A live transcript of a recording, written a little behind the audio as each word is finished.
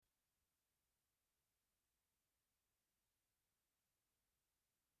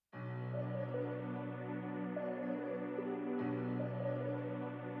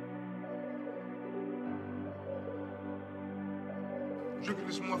Drinking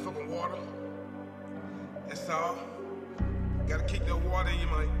this motherfucking water. That's all. Gotta keep that water in your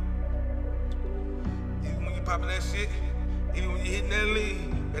mind. Even when you popping that shit, even when you hitting that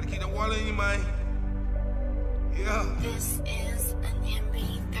lean, gotta keep that water in your mind. Yeah. This is an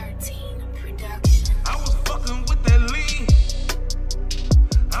MB13 production. I was fucking with that lean.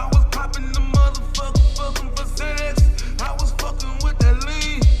 I was popping the motherfucker, fucking for Xanax. I was fucking with that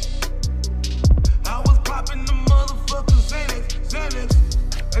lean. I was popping the motherfucking Xanax,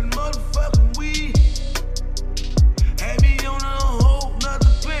 and motherfucking weed. Had me on a whole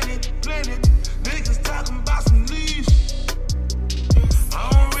nother planet. Niggas talking about some leaves. I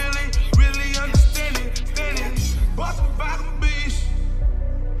don't really understand it. Bustin' fucking beast.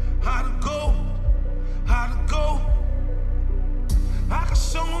 How to go. I can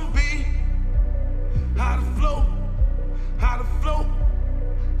show them B. How to flow.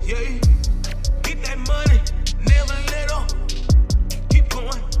 Yeah. Get that money, never let up. Keep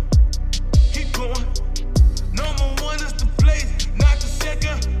going. Number one is the place, not the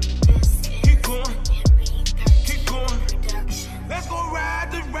second. Keep going. Let's go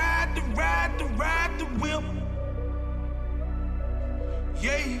ride the whip.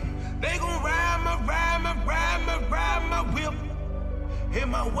 Yeah, they gon' ride my whip in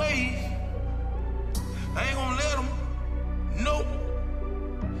my way. I ain't gon' let them. Nope.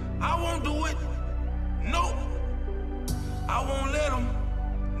 I won't do it. Nope. I won't let them.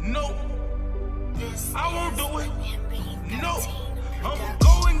 Nope. I won't do it. Nope. I'ma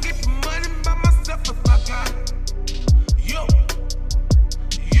go and get the money by myself if I got it. Yup.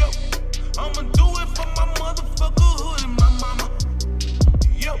 I'ma do it for my motherfucker hood and my mama.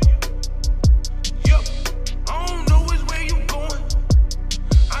 Yup. I don't know which way you going.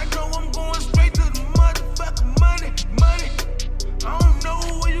 I know I'm going straight to the motherfucking money. I don't know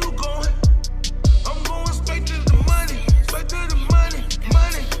where you going. I'm going straight to the money.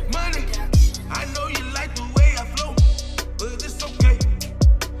 I know you like the way I flow, but it's okay.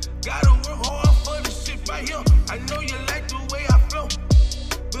 Gotta work hard for this shit right here. I know you like the way I flow,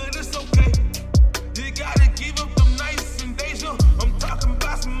 but it's okay. You gotta give up them nights and days, yo. I'm talking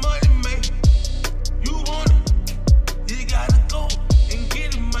about some money, man. You want it, you gotta go and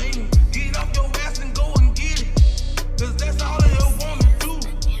get it, man. Get off your ass and go and get it, cause that's all I ever wanna do,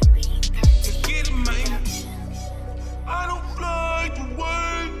 is get it, man. I don't like the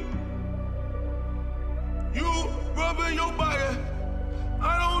way you rubbing your body.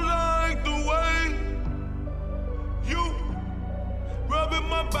 I don't like the way you rubbing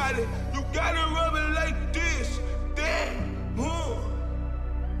my body. You gotta rub it like this, that,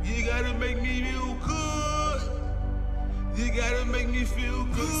 You gotta make me feel good. You gotta make me feel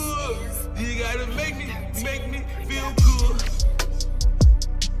good. You gotta make me feel good.